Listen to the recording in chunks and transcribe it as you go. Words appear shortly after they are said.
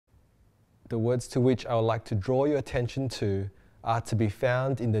The words to which I would like to draw your attention to are to be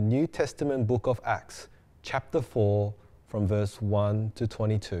found in the New Testament book of Acts, chapter 4, from verse 1 to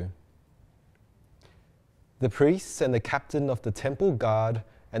 22. The priests and the captain of the temple guard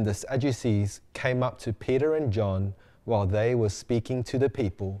and the Sadducees came up to Peter and John while they were speaking to the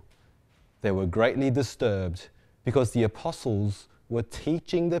people. They were greatly disturbed because the apostles were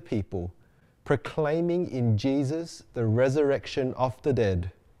teaching the people, proclaiming in Jesus the resurrection of the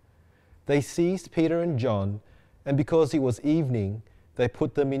dead. They seized Peter and John, and because it was evening, they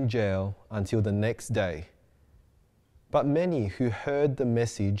put them in jail until the next day. But many who heard the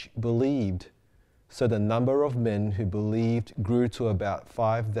message believed, so the number of men who believed grew to about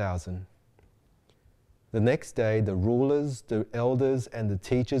 5,000. The next day, the rulers, the elders, and the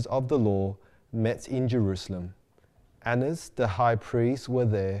teachers of the law met in Jerusalem. Annas, the high priest, was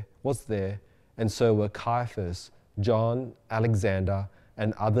there, and so were Caiaphas, John, Alexander,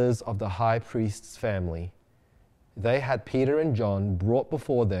 and others of the high priest's family. They had Peter and John brought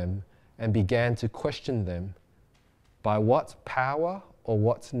before them and began to question them. By what power or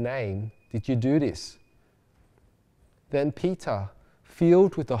what name did you do this? Then Peter,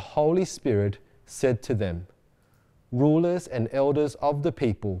 filled with the Holy Spirit, said to them, Rulers and elders of the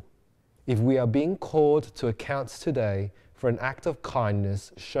people, if we are being called to account today for an act of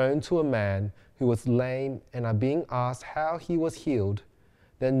kindness shown to a man who was lame and are being asked how he was healed,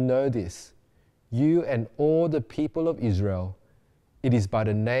 then know this, you and all the people of Israel, it is by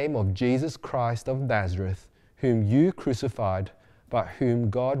the name of Jesus Christ of Nazareth, whom you crucified, but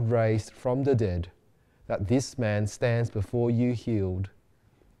whom God raised from the dead, that this man stands before you healed.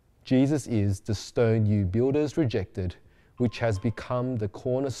 Jesus is the stone you builders rejected, which has become the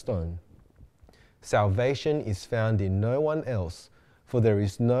cornerstone. Salvation is found in no one else, for there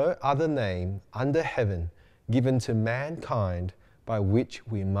is no other name under heaven given to mankind by which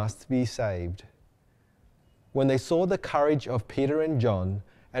we must be saved. When they saw the courage of Peter and John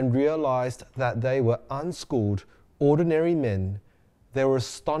and realized that they were unschooled, ordinary men, they were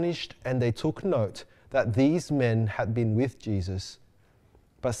astonished and they took note that these men had been with Jesus.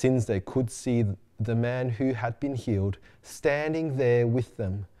 But since they could see the man who had been healed standing there with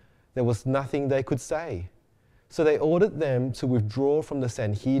them, there was nothing they could say. So they ordered them to withdraw from the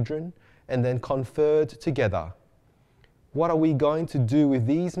Sanhedrin and then conferred together. What are we going to do with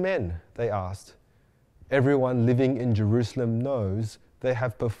these men? They asked. Everyone living in Jerusalem knows they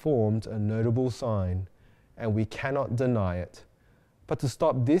have performed a notable sign, and we cannot deny it. But to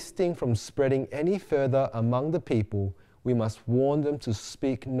stop this thing from spreading any further among the people, we must warn them to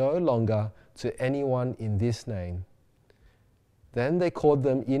speak no longer to anyone in this name. Then they called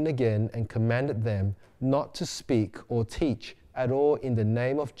them in again and commanded them not to speak or teach at all in the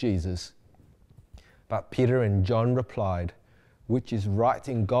name of Jesus. But Peter and John replied, which is right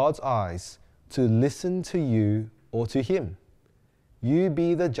in God's eyes, to listen to you or to him. You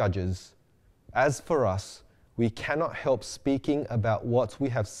be the judges. As for us, we cannot help speaking about what we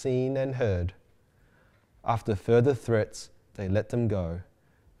have seen and heard. After further threats, they let them go.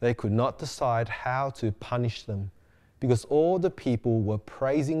 They could not decide how to punish them, because all the people were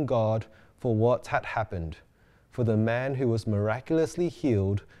praising God for what had happened. For the man who was miraculously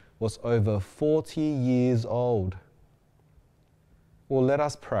healed was over 40 years old. Well, let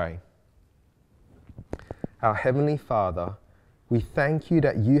us pray. Our Heavenly Father, we thank you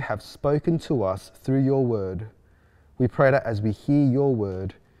that you have spoken to us through your word. We pray that as we hear your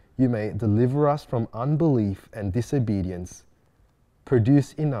word, you may deliver us from unbelief and disobedience.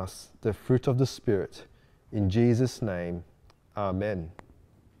 Produce in us the fruit of the Spirit. In Jesus' name, Amen.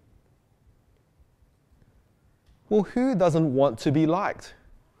 Well, who doesn't want to be liked?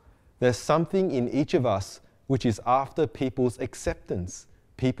 There's something in each of us which is after people's acceptance,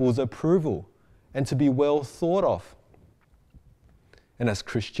 people's approval, and to be well thought of. And as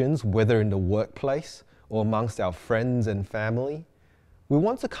Christians, whether in the workplace or amongst our friends and family, we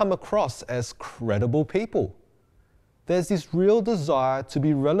want to come across as credible people. There's this real desire to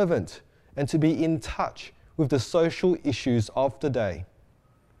be relevant and to be in touch with the social issues of the day.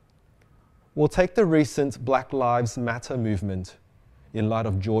 We'll take the recent Black Lives Matter movement in light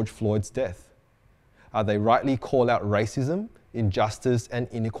of George Floyd's death. They rightly call out racism, injustice, and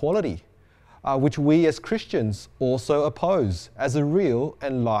inequality, which we as Christians also oppose as a real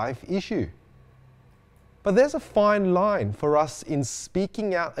and live issue. But there's a fine line for us in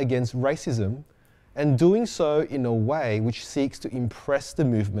speaking out against racism and doing so in a way which seeks to impress the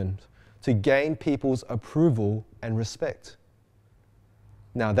movement, to gain people's approval and respect.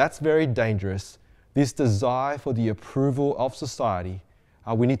 Now that's very dangerous, this desire for the approval of society.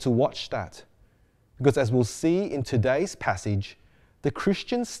 We need to watch that, because as we'll see in today's passage, the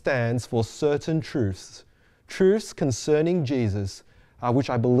Christian stands for certain truths, truths concerning Jesus, which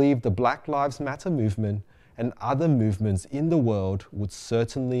I believe the Black Lives Matter movement and other movements in the world would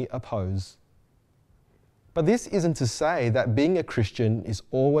certainly oppose. But this isn't to say that being a Christian is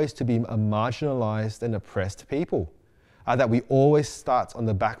always to be a marginalized and oppressed people, that we always start on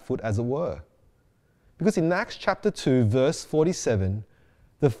the back foot, as it were. Because in Acts chapter 2, verse 47,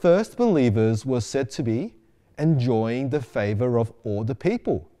 the first believers were said to be enjoying the favor of all the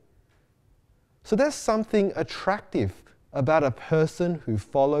people. So there's something attractive about a person who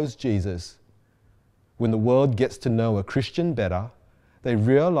follows Jesus. When the world gets to know a Christian better, they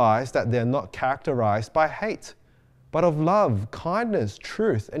realize that they're not characterized by hate, but of love, kindness,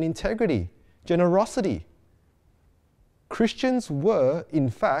 truth, and integrity, generosity. Christians were, in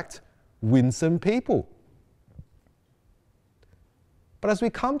fact, winsome people. But as we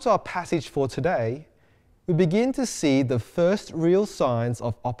come to our passage for today, we begin to see the first real signs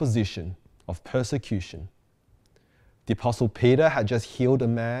of opposition, of persecution. The Apostle Peter had just healed a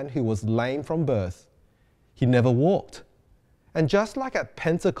man who was lame from birth. He never walked. And just like at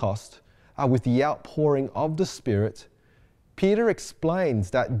Pentecost, with the outpouring of the Spirit, Peter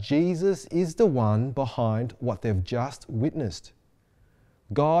explains that Jesus is the one behind what they've just witnessed.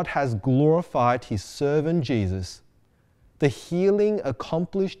 God has glorified his servant Jesus. The healing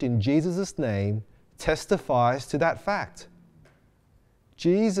accomplished in Jesus' name testifies to that fact.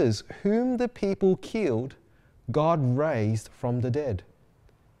 Jesus, whom the people killed, God raised from the dead.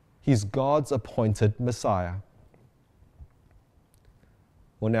 He's God's appointed Messiah.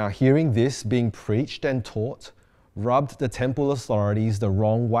 Well, now hearing this being preached and taught rubbed the temple authorities the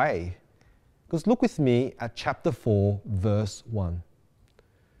wrong way. Because look with me at chapter 4, verse 1.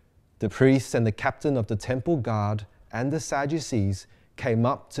 The priests and the captain of the temple guard and the Sadducees came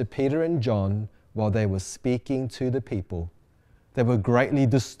up to Peter and John while they were speaking to the people. They were greatly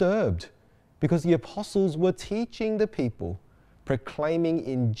disturbed because the apostles were teaching the people, proclaiming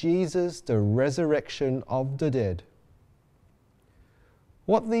in Jesus the resurrection of the dead.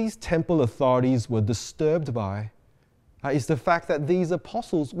 What these temple authorities were disturbed by is the fact that these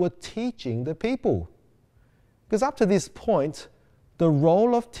apostles were teaching the people. Because up to this point, the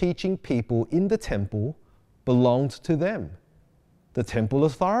role of teaching people in the temple belonged to them, the temple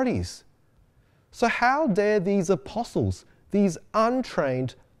authorities. So how dare these apostles, these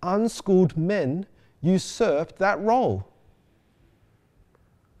untrained, unschooled men, usurp that role?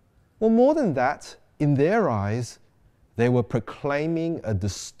 Well, more than that, in their eyes, they were proclaiming a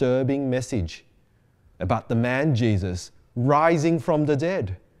disturbing message about the man Jesus rising from the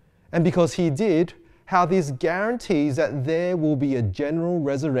dead. And because he did, how this guarantees that there will be a general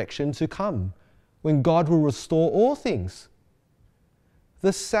resurrection to come, when God will restore all things.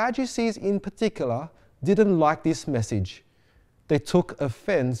 The Sadducees in particular didn't like this message. They took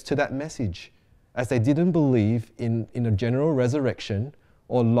offense to that message, as they didn't believe in a general resurrection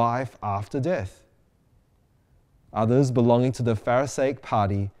or life after death. Others belonging to the Pharisaic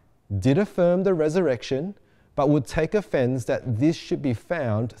party did affirm the resurrection, but would take offense that this should be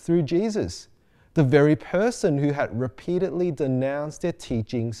found through Jesus, the very person who had repeatedly denounced their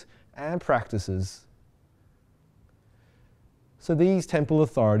teachings and practices. So these temple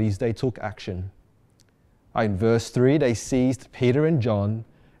authorities, they took action. In verse 3, they seized Peter and John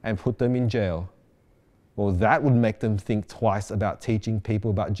and put them in jail. Well, that would make them think twice about teaching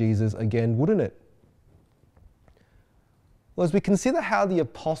people about Jesus again, wouldn't it? Well, as we consider how the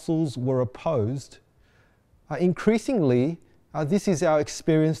apostles were opposed, increasingly, this is our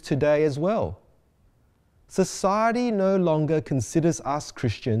experience today as well. Society no longer considers us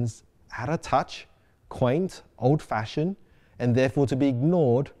Christians out of touch, quaint, old-fashioned, and therefore to be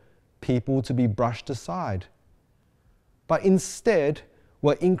ignored, people to be brushed aside. But instead,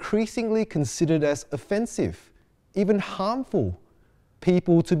 we're increasingly considered as offensive, even harmful,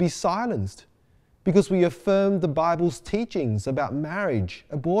 people to be silenced, because we affirm the Bible's teachings about marriage,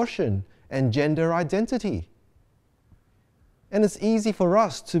 abortion, and gender identity. And it's easy for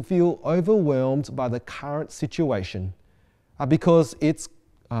us to feel overwhelmed by the current situation because it's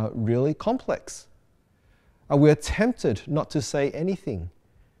really complex. We're tempted not to say anything,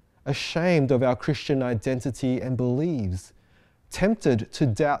 ashamed of our Christian identity and beliefs, tempted to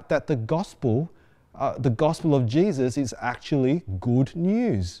doubt that the gospel of Jesus is actually good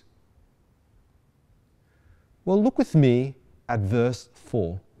news. Well, look with me at verse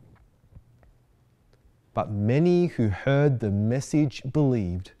 4. But many who heard the message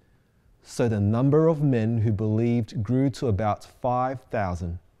believed, so the number of men who believed grew to about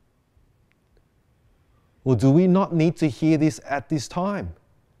 5,000. Well, do we not need to hear this at this time?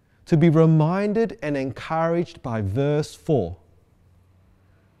 To be reminded and encouraged by verse 4.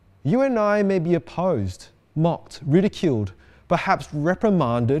 You and I may be opposed, mocked, ridiculed, perhaps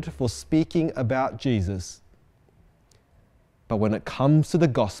reprimanded for speaking about Jesus. But when it comes to the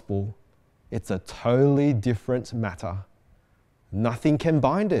gospel, it's a totally different matter. Nothing can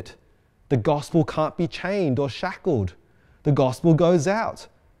bind it. The gospel can't be chained or shackled. The gospel goes out,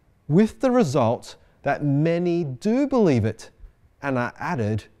 with the result that many do believe it and are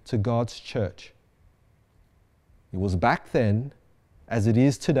added to God's church. It was back then, as it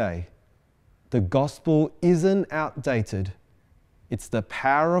is today. The gospel isn't outdated. It's the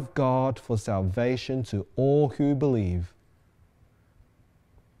power of God for salvation to all who believe.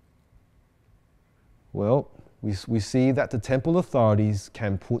 Well, we see that the temple authorities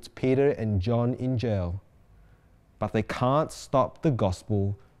can put Peter and John in jail, but they can't stop the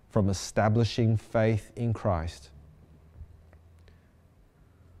gospel from establishing faith in Christ.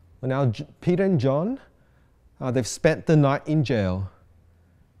 Well, now, Peter and John, they've spent the night in jail.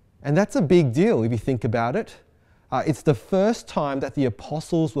 And that's a big deal if you think about it. It's the first time that the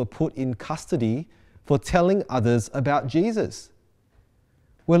apostles were put in custody for telling others about Jesus.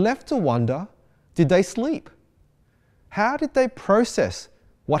 We're left to wonder, did they sleep? How did they process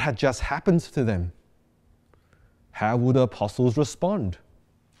what had just happened to them? How would the apostles respond?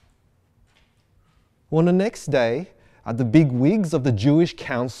 Well, the next day, the big wigs of the Jewish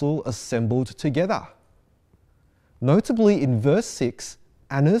council assembled together. Notably in verse 6,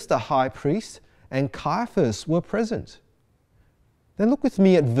 Annas the high priest and Caiaphas were present. Then look with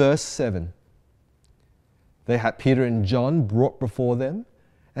me at verse 7. They had Peter and John brought before them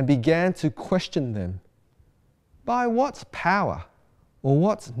and began to question them. By what power or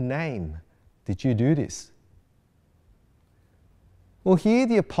what name did you do this? Well, here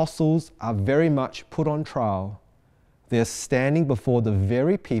the apostles are very much put on trial. They're standing before the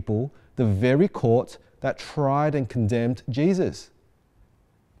very people, the very court that tried and condemned Jesus.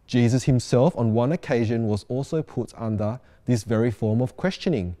 Jesus himself on one occasion was also put under this very form of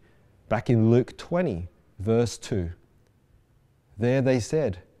questioning, back in Luke 20, verse 2. There they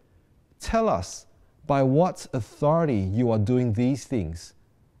said, "Tell us, by what authority you are doing these things?"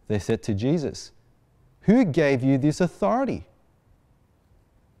 They said to Jesus, "Who gave you this authority?"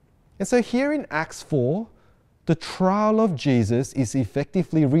 And so here in Acts 4, the trial of Jesus is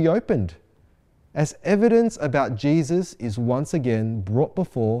effectively reopened, as evidence about Jesus is once again brought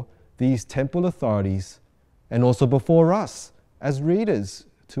before these temple authorities and also before us as readers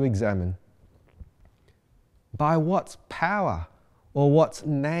to examine. By what power or what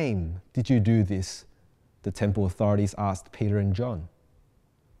name did you do this? The temple authorities asked Peter and John.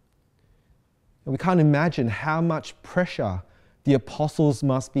 And we can't imagine how much pressure the apostles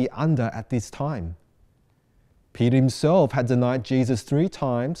must be under at this time. Peter himself had denied Jesus 3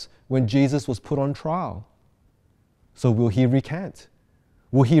 times when Jesus was put on trial. So will he recant?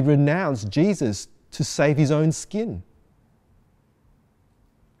 Will he renounce Jesus to save his own skin?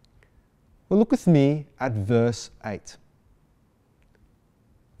 Well, look with me at verse 8.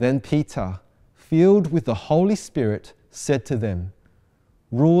 Then Peter, filled with the Holy Spirit, said to them,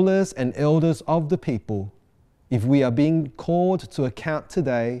 "Rulers and elders of the people, if we are being called to account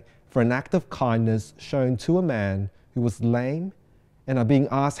today for an act of kindness shown to a man who was lame and are being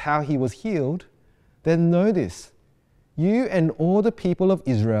asked how he was healed, then know this, you and all the people of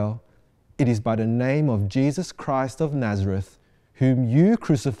Israel, it is by the name of Jesus Christ of Nazareth, whom you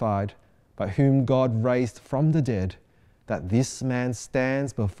crucified, but whom God raised from the dead, that this man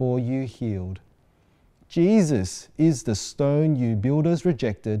stands before you healed. Jesus is the stone you builders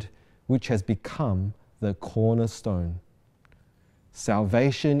rejected, which has become the cornerstone.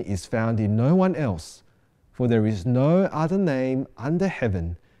 Salvation is found in no one else, for there is no other name under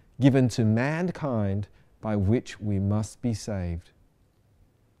heaven given to mankind by which we must be saved."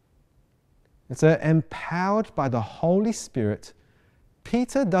 And so, empowered by the Holy Spirit,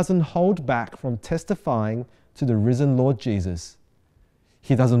 Peter doesn't hold back from testifying to the risen Lord Jesus.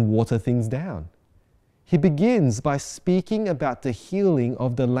 He doesn't water things down. He begins by speaking about the healing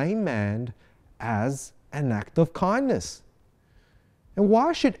of the lame man as an act of kindness. And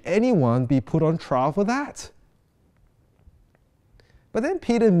why should anyone be put on trial for that? But then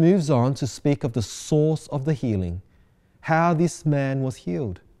Peter moves on to speak of the source of the healing, how this man was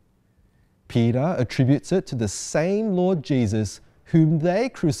healed. Peter attributes it to the same Lord Jesus whom they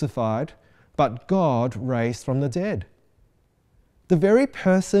crucified, but God raised from the dead. The very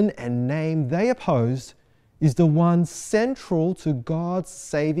person and name they opposed is the one central to God's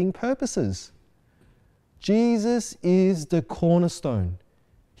saving purposes. Jesus is the cornerstone.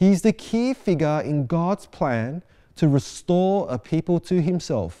 He's the key figure in God's plan to restore a people to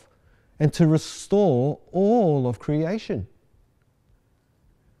himself and to restore all of creation.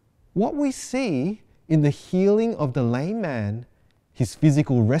 What we see in the healing of the lame man, his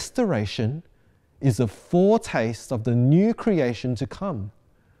physical restoration, is a foretaste of the new creation to come,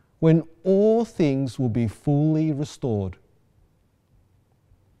 when all things will be fully restored.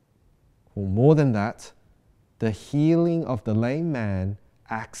 Or more than that, the healing of the lame man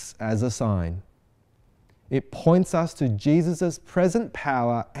acts as a sign. It points us to Jesus' present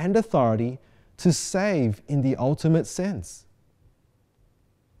power and authority to save in the ultimate sense.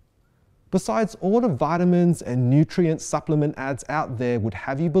 Besides all the vitamins and nutrient supplement ads out there would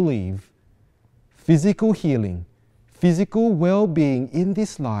have you believe, physical healing, physical well-being in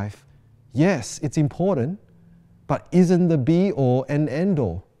this life, yes, it's important, but isn't the be-all and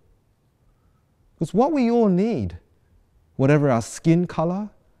end-all. Because what we all need, whatever our skin color,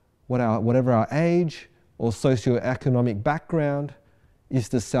 whatever our age or socioeconomic background, is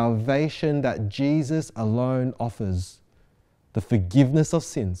the salvation that Jesus alone offers, the forgiveness of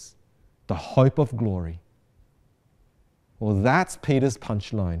sins, the hope of glory. Well, that's Peter's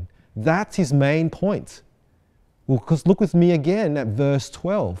punchline. That's his main point. Well, because look with me again at verse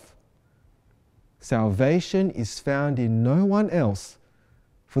 12. Salvation is found in no one else,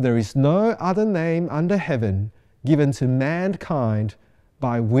 for there is no other name under heaven given to mankind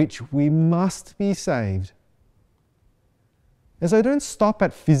by which we must be saved. And so don't stop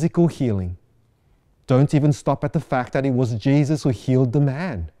at physical healing. Don't even stop at the fact that it was Jesus who healed the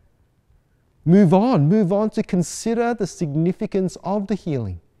man. Move on to consider the significance of the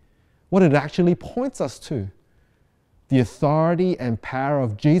healing, what it actually points us to. The authority and power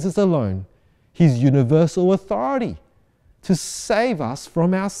of Jesus alone, his universal authority to save us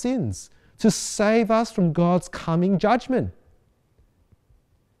from our sins, to save us from God's coming judgment.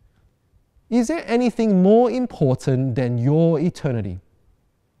 Is there anything more important than your eternity?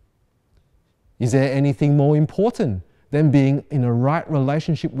 Is there anything more important than being in a right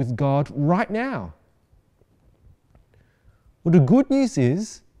relationship with God right now? Well, the good news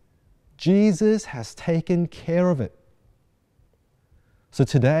is Jesus has taken care of it. So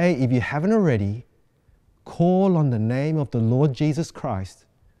today, if you haven't already, call on the name of the Lord Jesus Christ.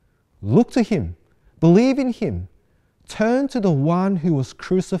 Look to him, believe in him, turn to the one who was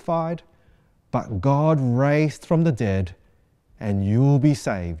crucified, but God raised from the dead, and you'll be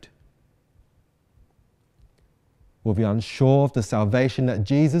saved. Will be unsure of the salvation that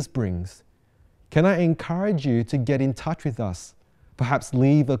Jesus brings, can I encourage you to get in touch with us? Perhaps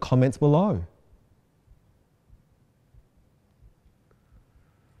leave a comment below.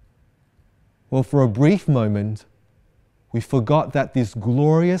 Well, for a brief moment, we forgot that this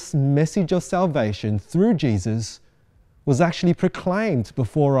glorious message of salvation through Jesus was actually proclaimed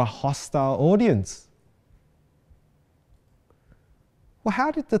before a hostile audience. Well, how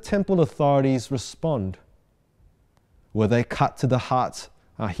did the temple authorities respond? Were they cut to the heart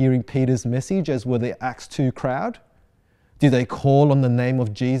hearing Peter's message, as were the Acts 2 crowd? Did they call on the name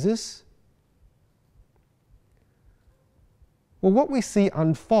of Jesus? Well, what we see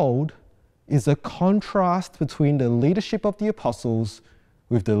unfold is a contrast between the leadership of the apostles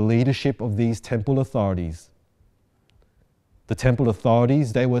with the leadership of these temple authorities. The temple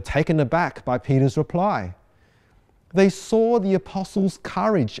authorities, they were taken aback by Peter's reply. They saw the apostles'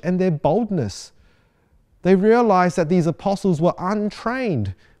 courage and their boldness. They realized that these apostles were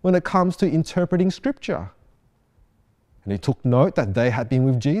untrained when it comes to interpreting scripture. And they took note that they had been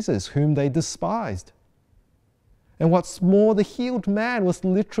with Jesus, whom they despised. And what's more, the healed man was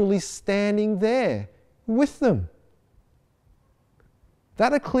literally standing there with them.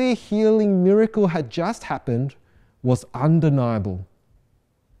 That a clear healing miracle had just happened was undeniable,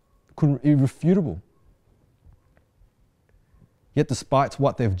 irrefutable. Yet despite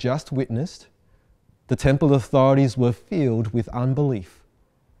what they've just witnessed, the temple authorities were filled with unbelief.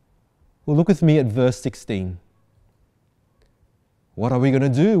 Well, look with me at verse 16. What are we going to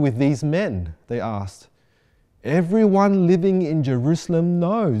do with these men? They asked. Everyone living in Jerusalem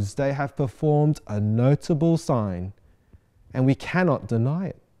knows they have performed a notable sign, and we cannot deny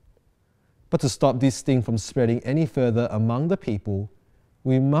it. But to stop this thing from spreading any further among the people,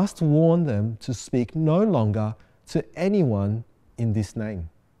 we must warn them to speak no longer to anyone in this name.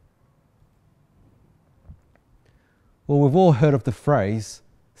 Well, we've all heard of the phrase,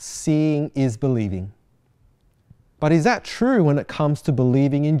 seeing is believing. But is that true when it comes to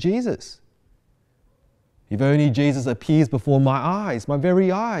believing in Jesus? If only Jesus appears before my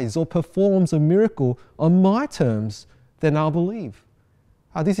very eyes, or performs a miracle on my terms, then I'll believe.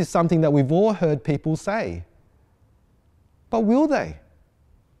 This is something that we've all heard people say. But will they?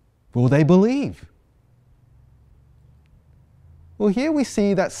 Will they believe? Well, here we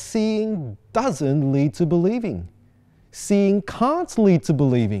see that seeing doesn't lead to believing. Seeing can't lead to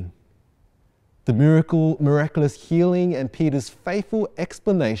believing. The miraculous healing and Peter's faithful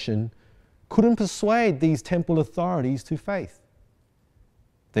explanation couldn't persuade these temple authorities to faith.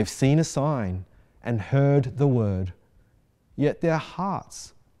 They've seen a sign and heard the word, yet their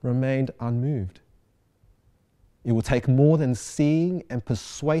hearts remained unmoved. It will take more than seeing and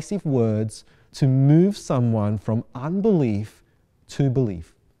persuasive words to move someone from unbelief to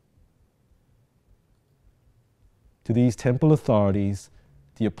belief. To these temple authorities,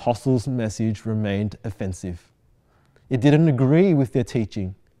 the apostles' message remained offensive. It didn't agree with their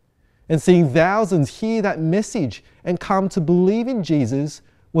teaching. And seeing thousands hear that message and come to believe in Jesus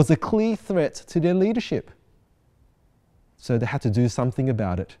was a clear threat to their leadership. So they had to do something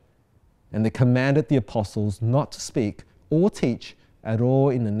about it. And they commanded the apostles not to speak or teach at all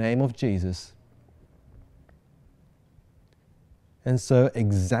in the name of Jesus. And so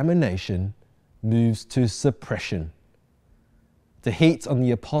examination moves to suppression. The heat on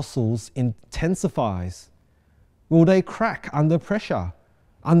the apostles intensifies. Will they crack under pressure,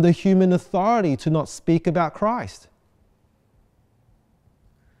 under human authority to not speak about Christ?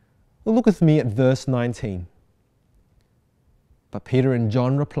 Well, look with me at verse 19. But Peter and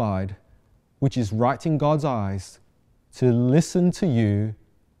John replied, which is right in God's eyes, to listen to you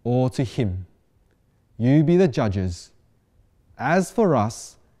or to him. You be the judges. As for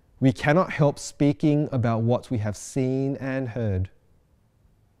us, we cannot help speaking about what we have seen and heard.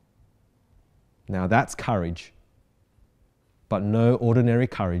 Now that's courage, but no ordinary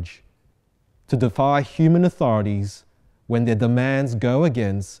courage, to defy human authorities when their demands go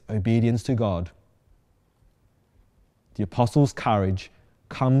against obedience to God. The apostles' courage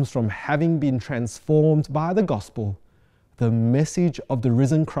comes from having been transformed by the gospel, the message of the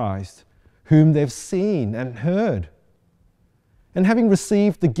risen Christ, whom they've seen and heard. And having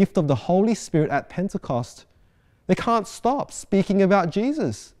received the gift of the Holy Spirit at Pentecost, they can't stop speaking about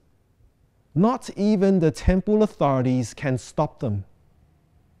Jesus. Not even the temple authorities can stop them.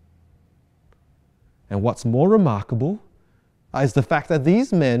 And what's more remarkable is the fact that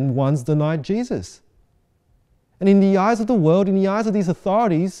these men once denied Jesus. And in the eyes of the world, in the eyes of these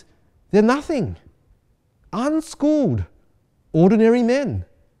authorities, they're nothing. Unschooled, ordinary men,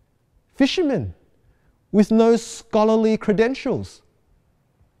 fishermen, with no scholarly credentials.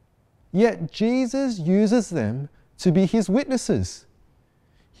 Yet Jesus uses them to be his witnesses.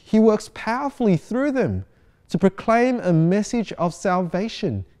 He works powerfully through them to proclaim a message of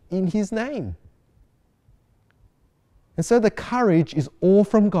salvation in his name. And so the courage is all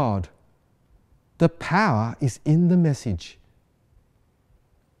from God. The power is in the message.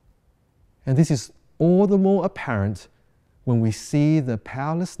 And this is all the more apparent when we see the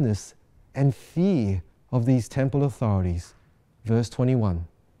powerlessness and fear of these temple authorities. Verse 21.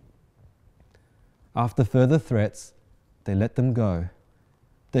 After further threats, they let them go.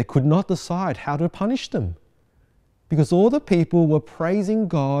 They could not decide how to punish them because all the people were praising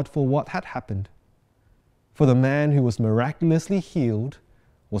God for what had happened. For the man who was miraculously healed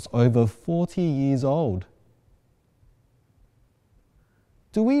was over 40 years old.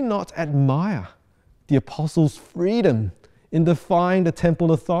 Do we not admire the apostles' freedom in defying the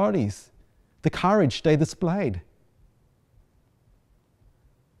temple authorities, the courage they displayed?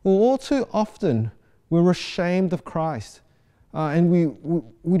 Well, all too often we're ashamed of Christ and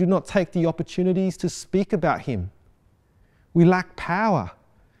we do not take the opportunities to speak about him. We lack power.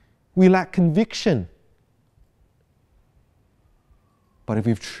 We lack conviction. But if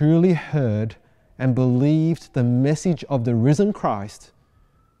we've truly heard and believed the message of the risen Christ,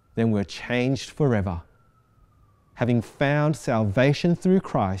 then we're changed forever. Having found salvation through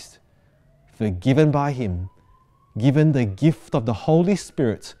Christ, forgiven by him, given the gift of the Holy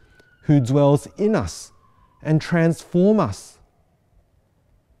Spirit who dwells in us and transforms us.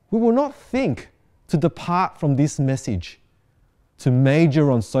 We will not think to depart from this message, to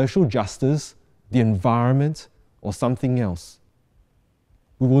major on social justice, the environment, or something else.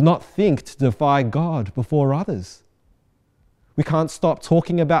 We will not think to defy God before others. We can't stop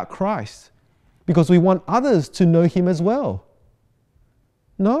talking about Christ because we want others to know him as well.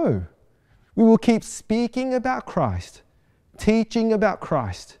 No, we will keep speaking about Christ, teaching about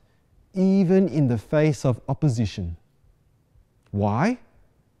Christ, even in the face of opposition. Why?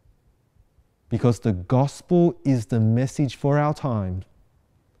 Because the gospel is the message for our time,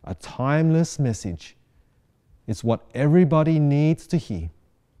 a timeless message. It's what everybody needs to hear.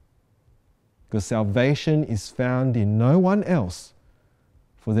 Because salvation is found in no one else,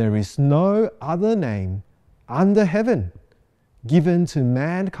 for there is no other name under heaven given to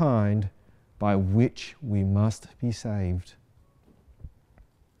mankind by which we must be saved.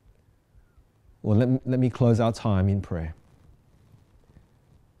 Well, let me close our time in prayer.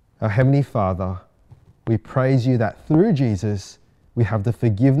 Our Heavenly Father, we praise you that through Jesus we have the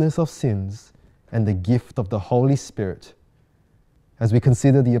forgiveness of sins and the gift of the Holy Spirit. As we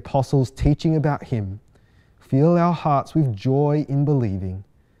consider the apostles' teaching about him, fill our hearts with joy in believing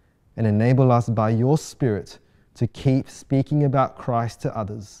and enable us by your Spirit to keep speaking about Christ to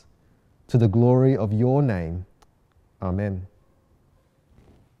others, to the glory of your name. Amen.